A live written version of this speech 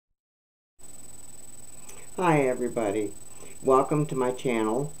Hi everybody, welcome to my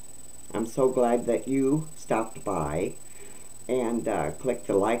channel. I'm so glad that you stopped by and click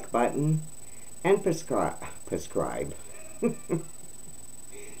the like button and subscribe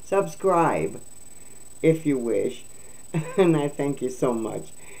if you wish. And I thank you so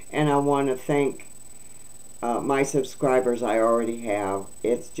much, and I want to thank my subscribers I already have.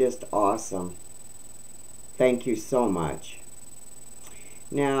 It's just awesome. Thank you so much.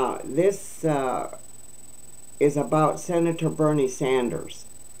 Now this is about Senator Bernie Sanders,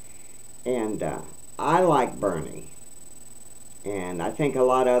 and I like Bernie, and I think a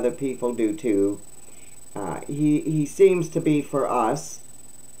lot of other people do too. He seems to be for us,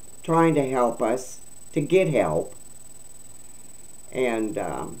 trying to help us to get help, and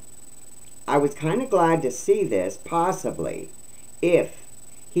I was kind of glad to see this, possibly, if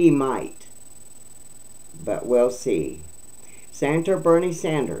he might, but we'll see. Senator Bernie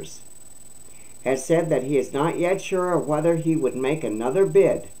Sanders has said that he is not yet sure of whether he would make another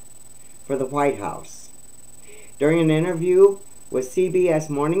bid for the White House. During an interview with CBS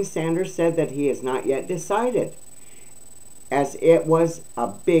Morning, Sanders said that he has not yet decided, as it was a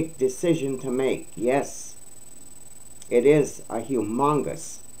big decision to make. Yes, it is a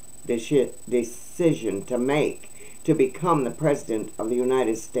humongous decision to make, to become the President of the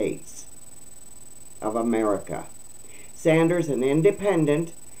United States of America. Sanders, an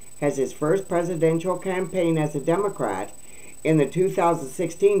independent, has his first presidential campaign as a Democrat in the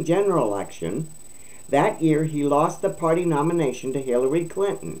 2016 general election. That year, he lost the party nomination to Hillary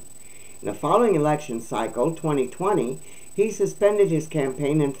Clinton. In the following election cycle, 2020, he suspended his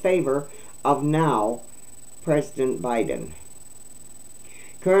campaign in favor of now President Biden.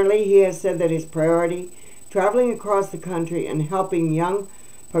 Currently, he has said that his priority, traveling across the country and helping young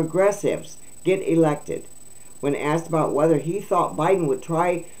progressives get elected. When asked about whether he thought Biden would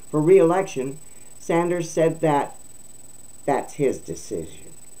try for re-election, Sanders said that that's his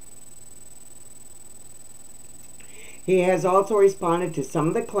decision. He has also responded to some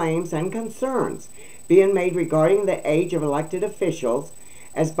of the claims and concerns being made regarding the age of elected officials,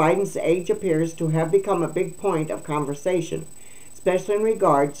 as Biden's age appears to have become a big point of conversation, especially in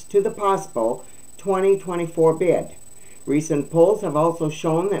regards to the possible 2024 bid. Recent polls have also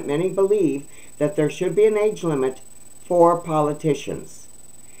shown that many believe that there should be an age limit for politicians.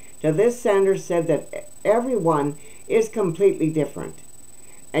 To this, Sanders said that everyone is completely different,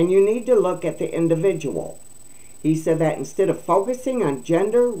 and you need to look at the individual. He said that instead of focusing on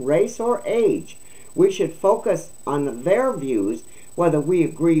gender, race, or age, we should focus on their views, whether we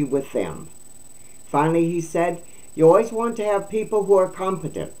agree with them. Finally, he said, you always want to have people who are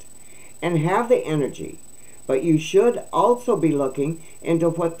competent and have the energy, but you should also be looking into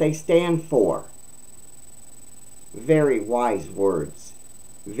what they stand for. Very wise words.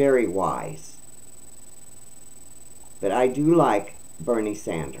 Very wise. But I do like Bernie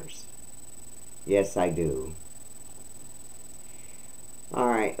Sanders. Yes, I do. All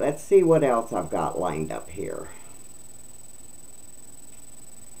right, let's see what else I've got lined up here.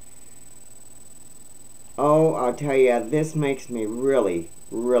 Oh, I'll tell you, this makes me really,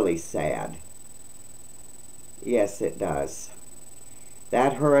 really sad. Yes, it does.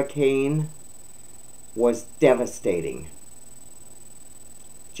 That hurricane was devastating.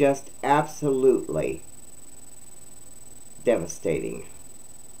 Just absolutely devastating.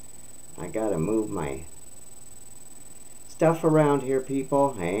 I gotta move my stuff around here,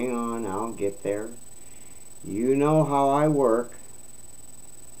 people. Hang on, I'll get there. You know how I work.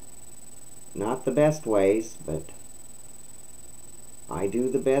 Not the best ways, but I do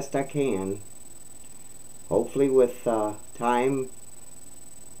the best I can. Hopefully with time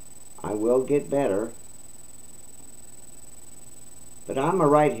I will get better. But I'm a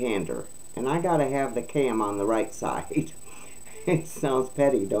right-hander, and I gotta have the cam on the right side. It sounds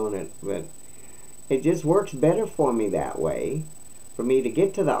petty, don't it? But it just works better for me that way, for me to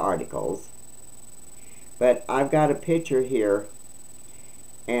get to the articles. But I've got a picture here,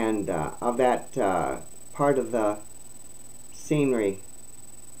 and of that part of the scenery.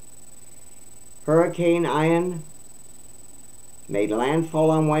 Hurricane Ian made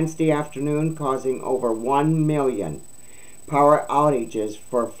landfall on Wednesday afternoon, causing over 1 million power outages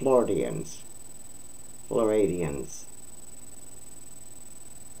for Floridians.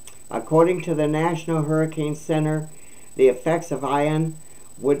 According to the National Hurricane Center, the effects of Ian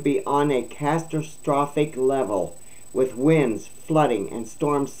would be on a catastrophic level, with winds, flooding, and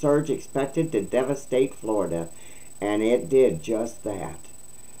storm surge expected to devastate Florida. And it did just that.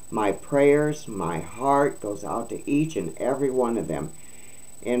 My prayers, my heart goes out to each and every one of them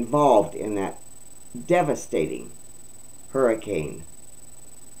involved in that devastating hurricane.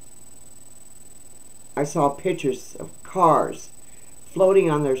 I saw pictures of cars floating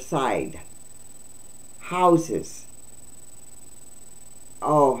on their side, houses.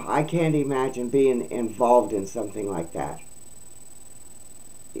 Oh, I can't imagine being involved in something like that.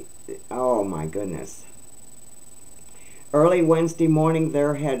 Oh my goodness. Early Wednesday morning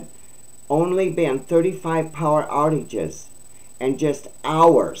there had only been 35 power outages, and just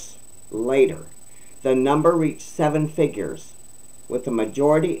hours later the number reached 7 figures, with the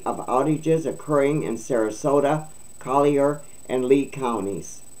majority of outages occurring in Sarasota, Collier, and Lee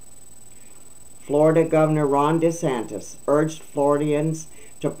counties. Florida Governor Ron DeSantis urged Floridians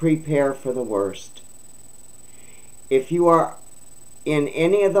to prepare for the worst. If you are in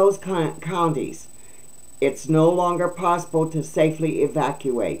any of those counties, it's no longer possible to safely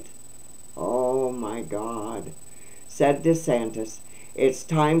evacuate. Oh my God, said DeSantis. It's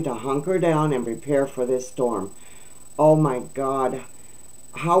time to hunker down and prepare for this storm. Oh my God,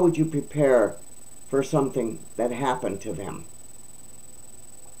 how would you prepare for something that happened to them?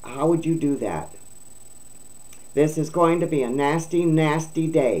 How would you do that? This is going to be a nasty, nasty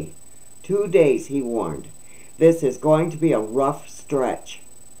day. 2 days, he warned. This is going to be a rough stretch.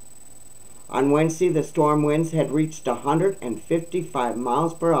 On Wednesday, the storm winds had reached 155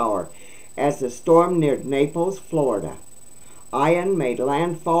 miles per hour as the storm neared Naples, Florida. Ian made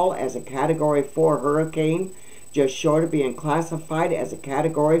landfall as a Category 4 hurricane, just short of being classified as a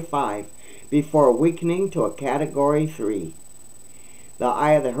Category 5, before weakening to a Category 3. The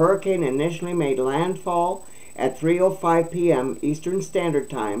eye of the hurricane initially made landfall at 3:05 p.m. Eastern Standard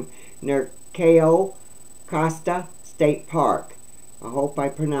Time near Cayo Costa State Park. I hope I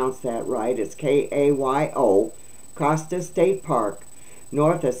pronounced that right. It's Kayo Costa State Park,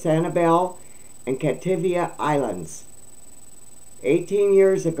 north of Sanibel and Cativia Islands. 18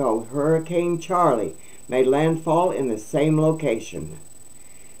 years ago, Hurricane Charley made landfall in the same location.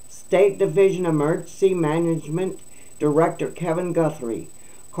 State Division Emergency Management Director Kevin Guthrie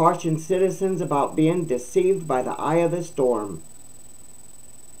cautioned citizens about being deceived by the eye of the storm.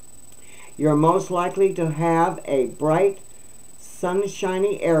 You're most likely to have a bright,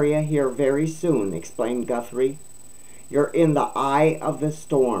 sunshiny area here very soon, explained Guthrie. You're in the eye of the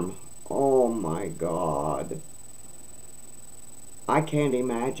storm. Oh my God. I can't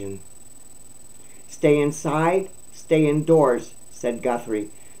imagine. Stay inside, stay indoors, said Guthrie.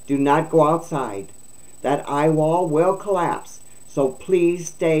 Do not go outside. That eye wall will collapse, so please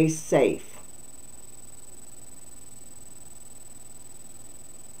stay safe.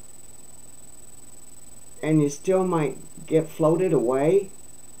 And you still might get floated away?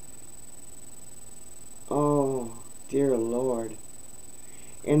 Oh, dear Lord.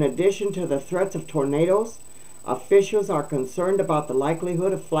 In addition to the threats of tornadoes, officials are concerned about the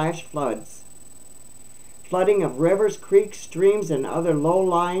likelihood of flash floods. Flooding of rivers, creeks, streams, and other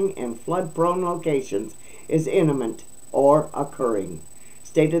low-lying and flood-prone locations is imminent or occurring,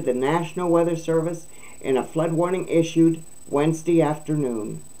 stated the National Weather Service in a flood warning issued Wednesday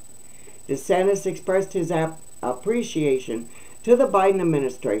afternoon. DeSantis expressed his appreciation to the Biden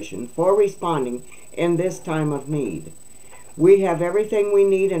administration for responding in this time of need. We have everything we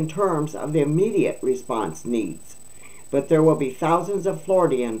need in terms of the immediate response needs, but there will be thousands of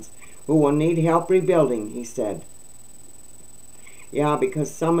Floridians who will need help rebuilding, he said. Yeah,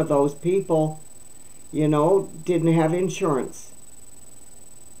 because some of those people, didn't have insurance.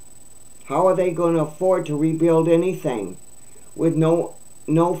 How are they going to afford to rebuild anything with no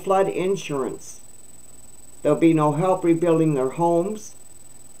flood insurance? There'll be no help rebuilding their homes,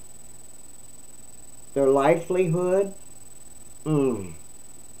 their livelihood.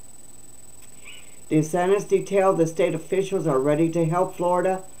 DeSantis detailed the state officials are ready to help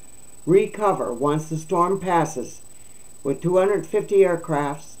Florida recover once the storm passes, with 250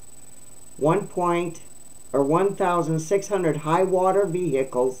 aircrafts, 1,600 high water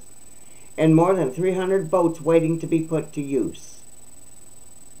vehicles, and more than 300 boats waiting to be put to use.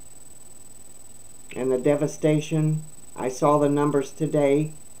 And the devastation, I saw the numbers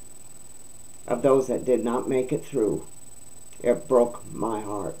today of those that did not make it through. It broke my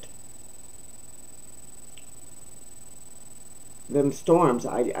heart. Them storms,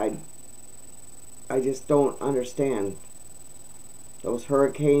 I just don't understand. Those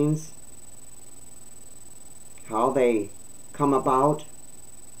hurricanes, how they come about,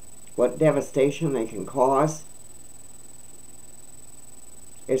 what devastation they can cause.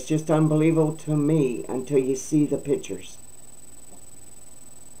 It's just unbelievable to me until you see the pictures.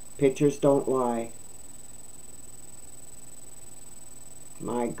 Pictures don't lie.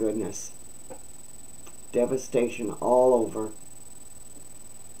 My goodness. Devastation all over.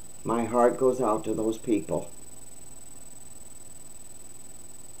 My heart goes out to those people.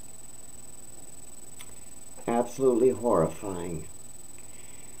 Absolutely horrifying.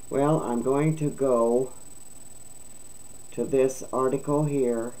 Well, I'm going to go to this article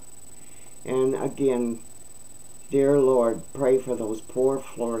here. And again, dear Lord, pray for those poor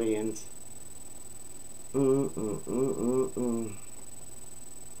Floridians.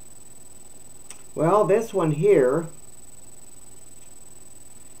 Well, this one here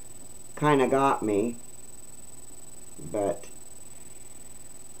kind of got me. But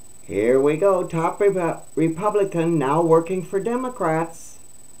here we go. Top Republican now working for Democrats.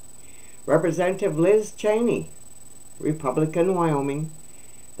 Representative Liz Chaney, Republican, Wyoming,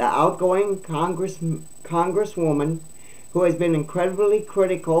 the outgoing congresswoman who has been incredibly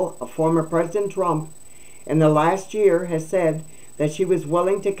critical of former President Trump in the last year, has said that she was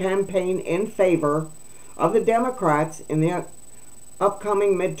willing to campaign in favor of the Democrats in the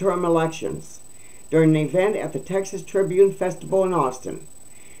upcoming midterm elections during an event at the Texas Tribune Festival in Austin.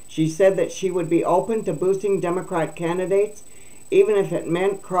 She said that she would be open to boosting Democrat candidates even if it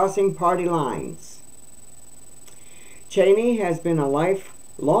meant crossing party lines. Chaney has been a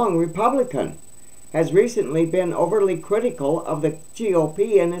lifelong Republican, has recently been overly critical of the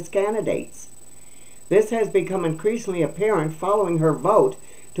GOP and its candidates. This has become increasingly apparent following her vote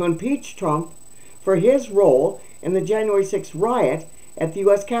to impeach Trump for his role in the January 6th riot at the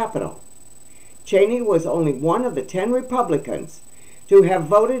U.S. Capitol. Chaney was only one of the 10 Republicans to have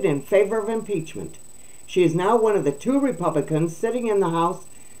voted in favor of impeachment. She is now one of the 2 Republicans sitting in the House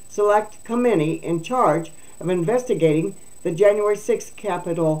Select Committee in charge of investigating the January 6th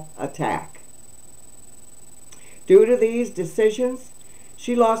Capitol attack. Due to these decisions,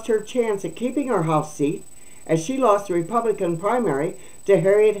 she lost her chance at keeping her House seat as she lost the Republican primary to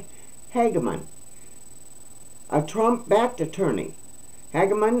Harriet Hageman, a Trump-backed attorney.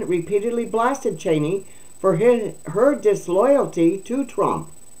 Hageman repeatedly blasted Chaney for her disloyalty to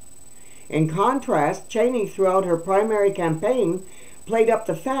Trump. In contrast, Chaney, throughout her primary campaign, played up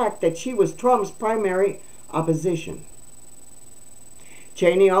the fact that she was Trump's primary opposition.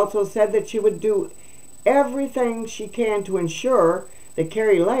 Chaney also said that she would do everything she can to ensure that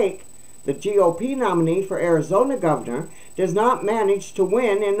Kari Lake, the GOP nominee for Arizona governor, does not manage to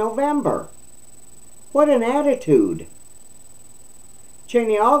win in November. What an attitude!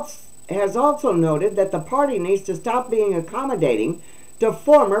 Chaney has also noted that the party needs to stop being accommodating to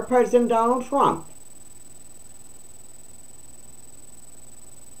former President Donald Trump.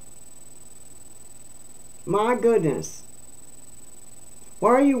 My goodness.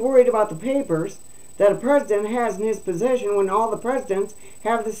 Why are you worried about the papers that a president has in his possession when all the presidents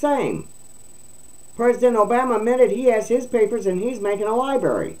have the same? President Obama admitted he has his papers and he's making a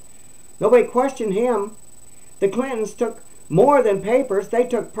library. Nobody questioned him. The Clintons took more than papers, they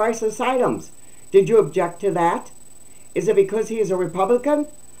took priceless items. Did you object to that? Is it because he is a Republican?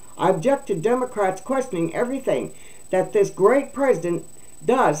 I object to Democrats questioning everything that this great president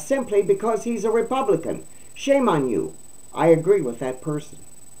does simply because he's a Republican. Shame on you. I agree with that person.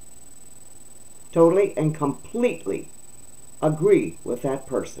 Totally and completely agree with that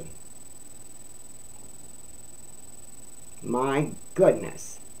person. My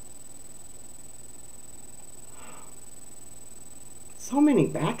goodness. So many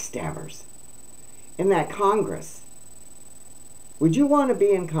backstabbers in that Congress. Would you want to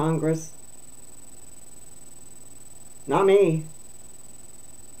be in Congress? Not me.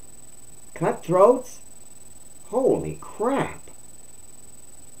 Cutthroats? Holy crap.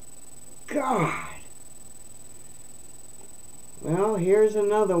 God. Well, here's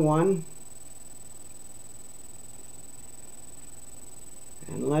another one.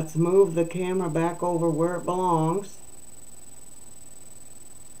 And let's move the camera back over where it belongs.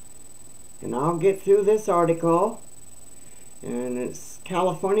 And I'll get through this article. And it's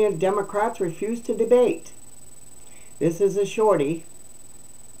California Democrats refuse to debate. This is a shorty.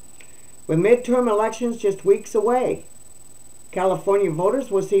 With midterm elections just weeks away, California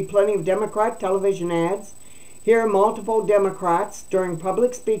voters will see plenty of Democrat television ads, hear multiple Democrats during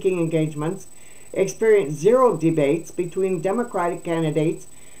public speaking engagements, experience zero debates between Democratic candidates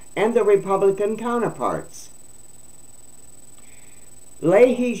and their Republican counterparts.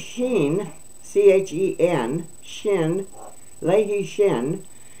 Leahy Shin, C-H-E-N, Shin, Leahy Shin,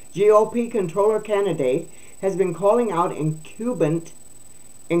 GOP controller candidate, has been calling out incumbent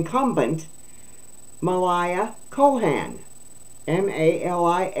Malia Cohen,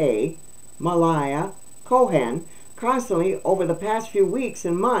 M-A-L-I-A, Malia Cohen, constantly over the past few weeks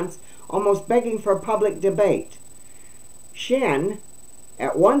and months, almost begging for public debate. Shin,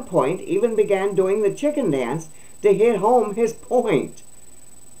 at one point, even began doing the chicken dance to hit home his point.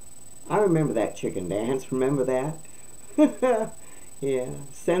 I remember that chicken dance. Remember that? Yeah.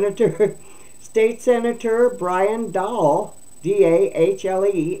 Senator State Senator Brian Dahle,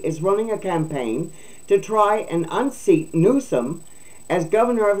 D-A-H-L-E, is running a campaign to try and unseat Newsom as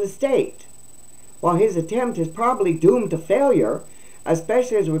governor of the state. While his attempt is probably doomed to failure,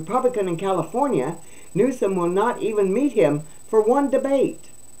 especially as a Republican in California, Newsom will not even meet him for one debate.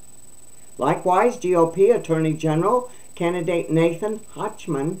 Likewise, GOP Attorney General candidate Nathan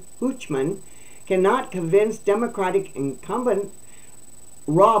Hoochman cannot convince Democratic incumbent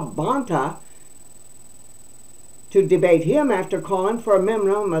Rob Bonta to debate him after calling for a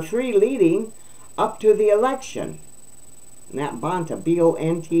minimum of 3 leading up to the election. And that Bonta,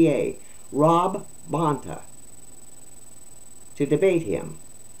 B-O-N-T-A, Rob Bonta, to debate him.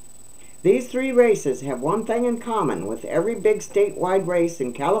 These 3 races have one thing in common with every big statewide race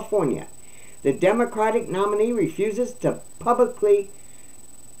in California. The Democratic nominee refuses to publicly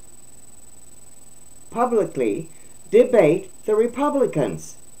debate the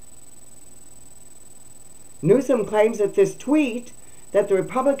Republicans. Newsom claims that this tweet that the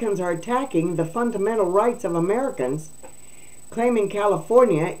Republicans are attacking the fundamental rights of Americans, claiming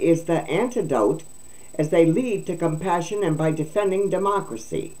California is the antidote as they lead to compassion and by defending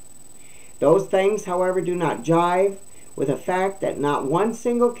democracy. Those things, however, do not jive with the fact that not one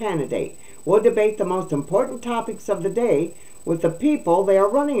single candidate will debate the most important topics of the day with the people they are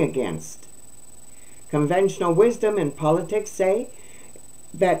running against. Conventional wisdom in politics say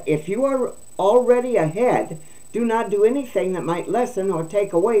that if you are already ahead, do not do anything that might lessen or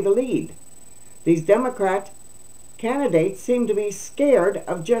take away the lead. These Democrat candidates seem to be scared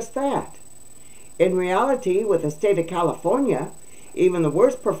of just that. In reality, with the state of California, even the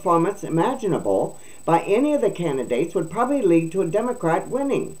worst performance imaginable by any of the candidates would probably lead to a Democrat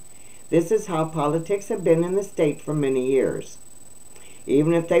winning. This is how politics have been in the state for many years.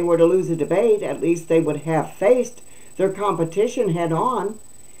 Even if they were to lose a debate, at least they would have faced their competition head on.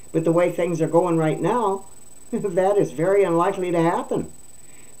 But the way things are going right now, that is very unlikely to happen.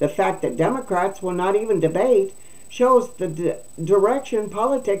 The fact that Democrats will not even debate shows the direction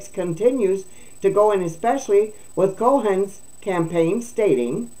politics continues to go in, especially with Cohen's campaign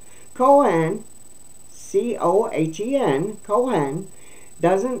stating, Cohen, C-O-H-E-N, Cohen,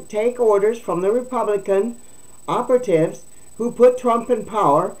 doesn't take orders from the Republican operatives who put Trump in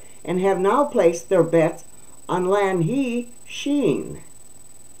power and have now placed their bets on Lanhee Sheen.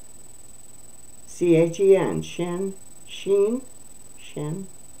 C-H-E-N, Sheen.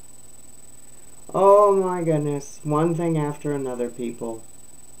 Oh my goodness, one thing after another, people.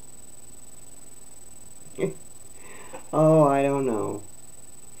 Oh, I don't know.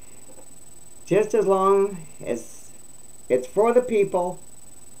 Just as long as it's for the people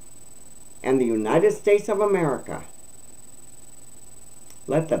and the United States of America,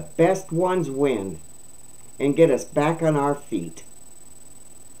 let the best ones win and get us back on our feet.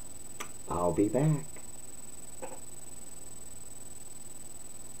 I'll be back.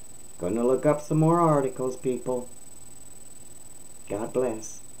 Going to look up some more articles, people. God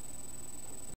bless.